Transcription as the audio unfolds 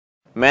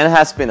Man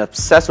has been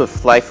obsessed with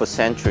flight for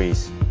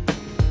centuries.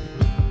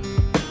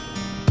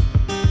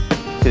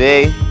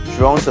 Today,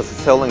 drones are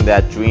fulfilling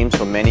that dreams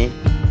for many,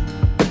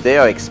 but they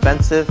are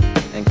expensive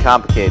and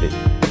complicated.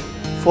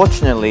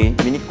 Fortunately,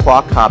 mini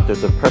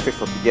quadcopters are perfect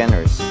for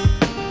beginners.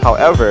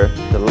 However,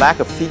 the lack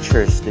of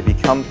features, they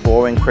become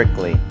boring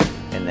quickly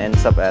and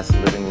ends up as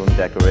living room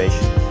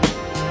decorations.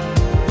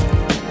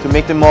 To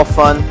make them more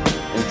fun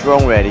and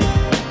drone ready,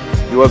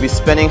 you will be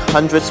spending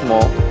hundreds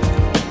more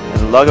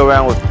and lug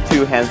around with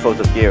 2 handfuls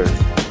of gears.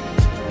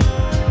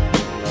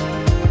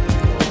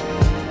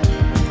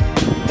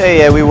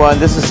 Hey everyone,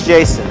 this is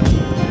Jason.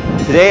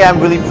 Today I'm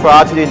really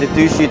proud to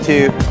introduce you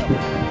to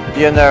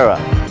the Anura.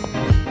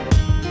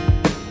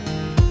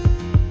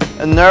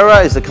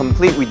 Anura is a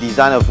complete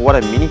redesign of what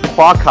a mini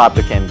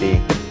quadcopter can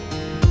be.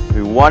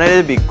 We wanted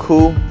it to be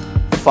cool,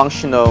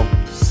 functional,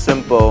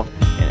 simple,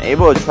 and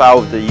able to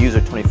travel with the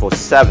user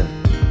 24/7.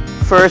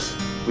 First,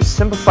 we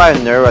simplified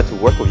Anura to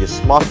work with your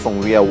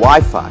smartphone via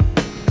Wi-Fi,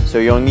 so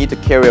you don't need to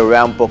carry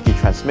around bulky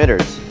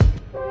transmitters.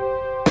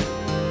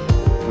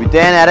 We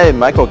then added a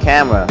micro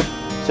camera,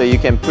 so you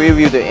can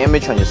preview the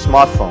image on your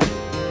smartphone,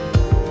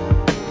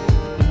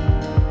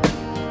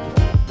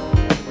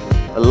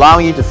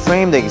 allowing you to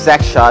frame the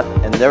exact shot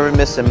and never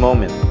miss a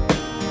moment.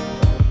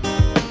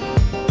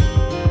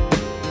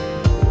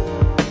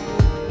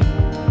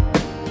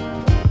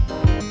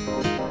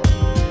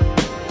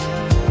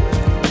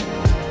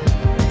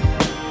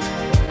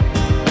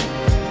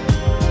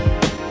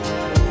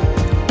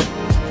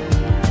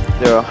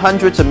 There are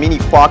hundreds of mini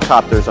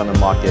quadcopters on the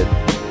market,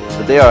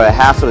 but they are a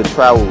hassle to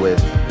travel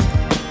with.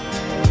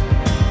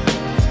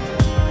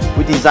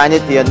 We designed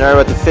the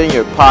Anura to fit in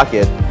your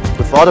pocket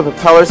with all the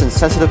propellers and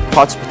sensitive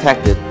parts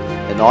protected,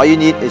 and all you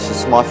need is your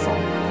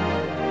smartphone.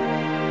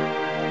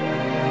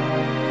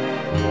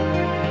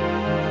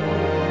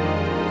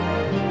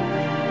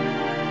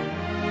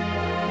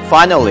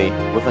 Finally,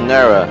 with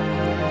Anura,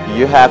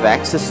 you have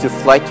access to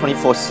flight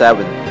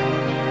 24/7.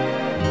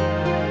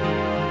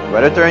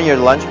 Whether during your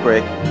lunch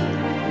break,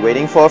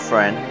 waiting for a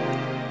friend,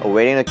 or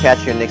waiting to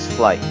catch your next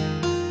flight.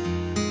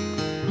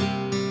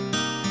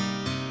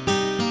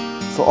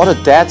 For all the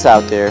dads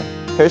out there,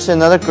 here's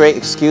another great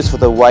excuse for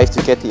the wife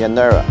to get the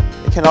Anura.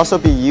 It can also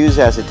be used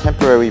as a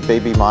temporary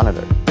baby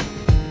monitor.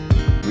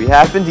 We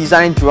have been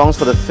designing drones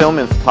for the film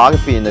and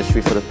photography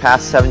industry for the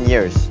past 7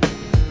 years,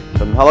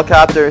 from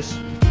helicopters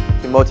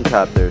to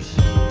multicopters.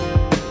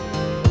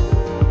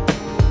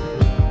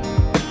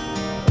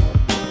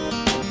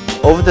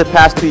 Over the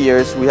past 2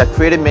 years, we have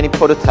created many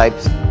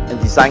prototypes and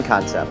design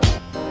concepts.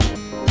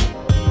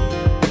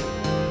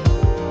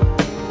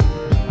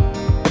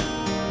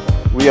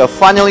 We are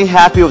finally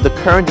happy with the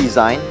current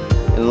design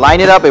and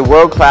lined up a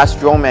world-class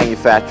drone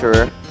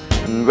manufacturer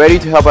and ready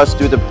to help us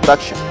do the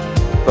production.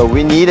 But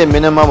we need a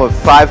minimum of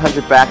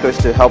 500 backers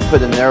to help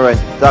put Anura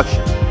into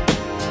production.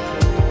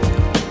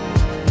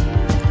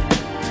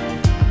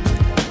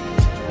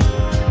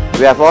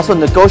 We have also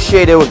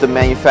negotiated with the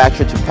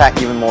manufacturer to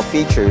pack even more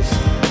features,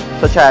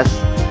 such as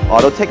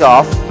auto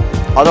takeoff,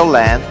 auto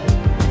land,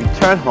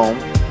 return home,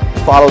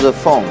 follow the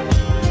phone,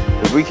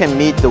 if we can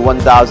meet the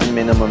 1,000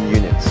 minimum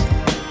units.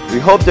 We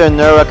hope the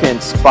Anura can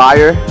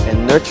inspire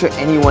and nurture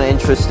anyone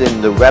interested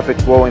in the rapid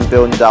growing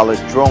billion-dollar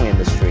drone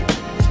industry.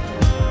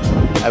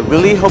 I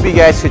really hope you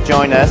guys could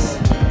join us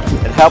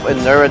and help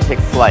Anura take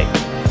flight.